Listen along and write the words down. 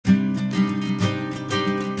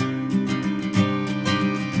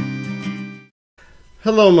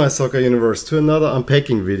Hello my soccer universe, to another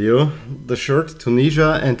unpacking video. The shirt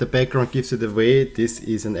Tunisia and the background gives it away. This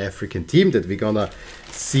is an African team that we're gonna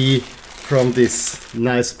see from this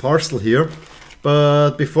nice parcel here.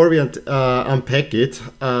 But before we unpack it,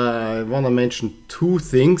 I wanna mention two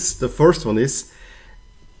things. The first one is,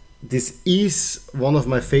 this is one of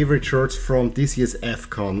my favorite shirts from this year's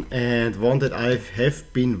AFCON and one that I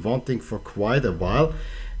have been wanting for quite a while.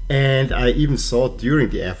 And I even saw during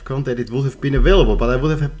the AFCON that it would have been available, but I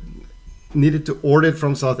would have needed to order it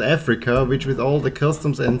from South Africa, which with all the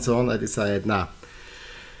customs and so on, I decided, nah,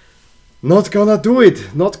 not gonna do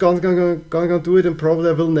it. Not gonna do it, and probably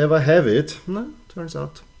I will never have it. No, turns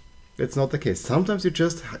out it's not the case. Sometimes you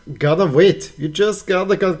just gotta wait. You just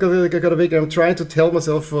gotta wait. I'm trying to tell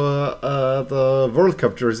myself the World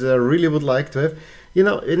Cup jersey I really would like to have. You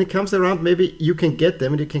know, when it comes around, maybe you can get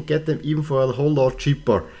them, and you can get them even for a whole lot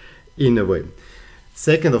cheaper, in a way.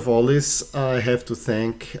 Second of all is, I have to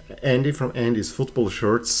thank Andy from Andy's Football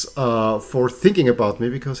Shirts for thinking about me,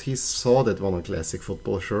 because he saw that one on Classic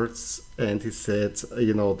Football Shirts, and he said,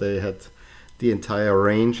 you know, they had the entire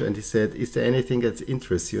range, and he said, is there anything that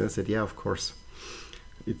interests you? And I said, yeah, of course.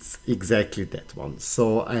 It's exactly that one.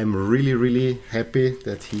 So I'm really happy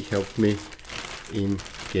that he helped me in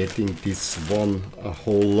getting this one a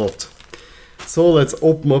whole lot. So let's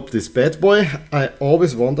open up this bad boy. I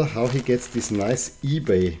always wonder how he gets these nice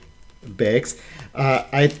eBay bags.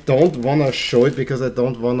 I don't want to show it because I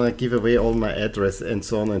don't want to give away all my address and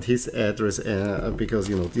so on, and his address, because,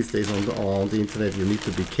 you know, these days on the internet you need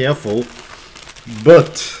to be careful.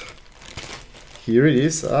 But here it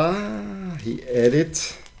is. He added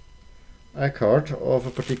a card of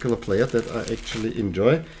a particular player that I actually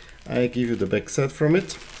enjoy. I give you the back side from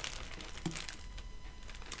it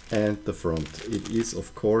and the front. It is,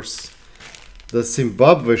 of course, the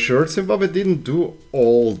Zimbabwe shirt. Zimbabwe didn't do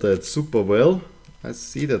all that super well. I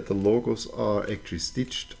see that the logos are actually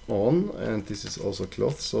stitched on, and this is also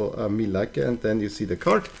cloth, so me like it. And then you see the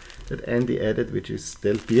card that Andy added, which is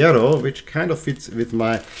Del Piero, which kind of fits with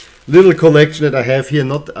my little collection that I have here.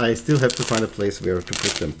 I still have to find a place where to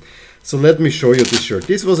put them. So let me show you this shirt.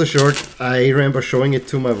 This was a shirt I remember showing it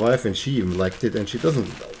to my wife, and she even liked it, and she doesn't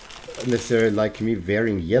necessarily like me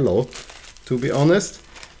wearing yellow, to be honest.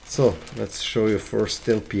 So let's show you first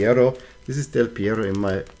Del Piero. This is Del Piero in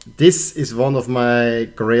my... This is one of my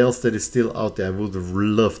grails that is still out there. I would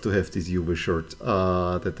love to have this Juve shirt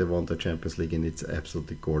that they won the Champions League, and it's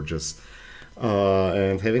absolutely gorgeous.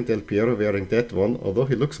 And having Del Piero wearing that one, although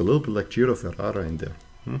he looks a little bit like Giro Ferrara in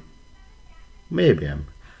there. Maybe I'm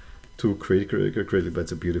too critical, but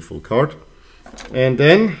it's a beautiful card. And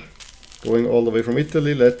then, going all the way from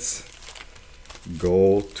Italy, let's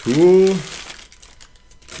go to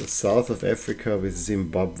the south of Africa with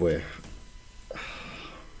Zimbabwe.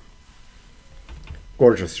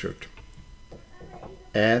 Gorgeous shirt.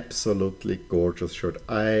 Absolutely gorgeous shirt.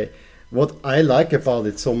 What I like about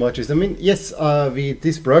it so much is, I mean, yes,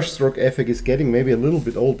 this brushstroke effect is getting maybe a little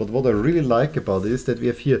bit old, but what I really like about it is that we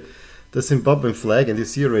have here the Zimbabwean flag, and you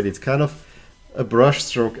see already it's kind of a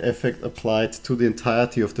brushstroke effect applied to the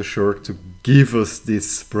entirety of the shirt to give us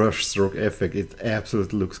this brushstroke effect. It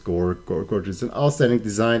absolutely looks gorgeous. It's an outstanding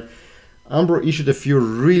design. Umbro issued a few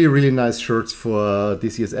really nice shirts for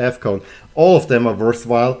this year's AFCON. All of them are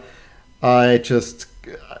worthwhile. I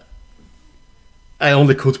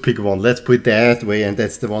only could pick one. Let's put it that way, and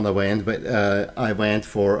that's the one I went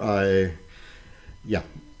for. Yeah.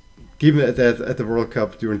 Given that at the World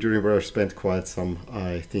Cup during where I spent quite some,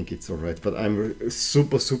 I think it's alright. But I'm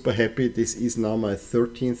super happy. This is now my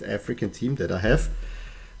 13th African team that I have.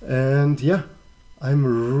 And yeah, I'm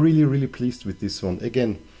really pleased with this one.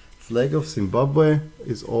 Again, flag of Zimbabwe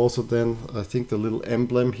is also then, I think the little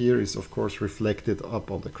emblem here is of course reflected up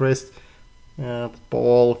on the crest. And the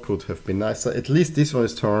ball could have been nicer. At least this one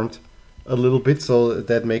is turned a little bit, so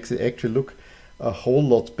that makes it actually look a whole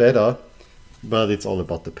lot better. But it's all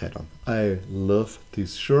about the pattern. I love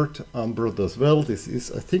this shirt. Umbro does well. This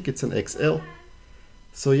is, I think it's an XL.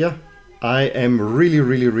 So yeah, I am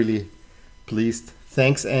really pleased.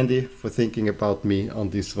 Thanks, Andy, for thinking about me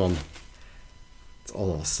on this one. It's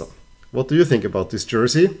all awesome. What do you think about this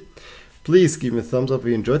jersey? Please give me a thumbs up if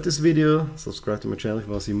you enjoyed this video. Subscribe to my channel if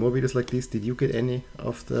you want to see more videos like this. Did you get any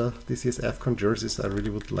of this year's AFCON jerseys? I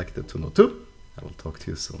really would like that to know too. I will talk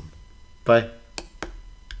to you soon. Bye.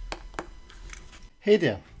 Hey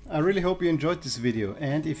there, I really hope you enjoyed this video,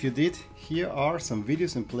 and if you did, here are some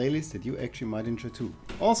videos and playlists that you actually might enjoy too.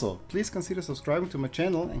 Also, please consider subscribing to my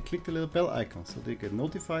channel and click the little bell icon so that you get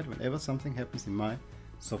notified whenever something happens in my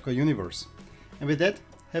soccer universe. And with that,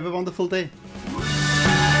 have a wonderful day!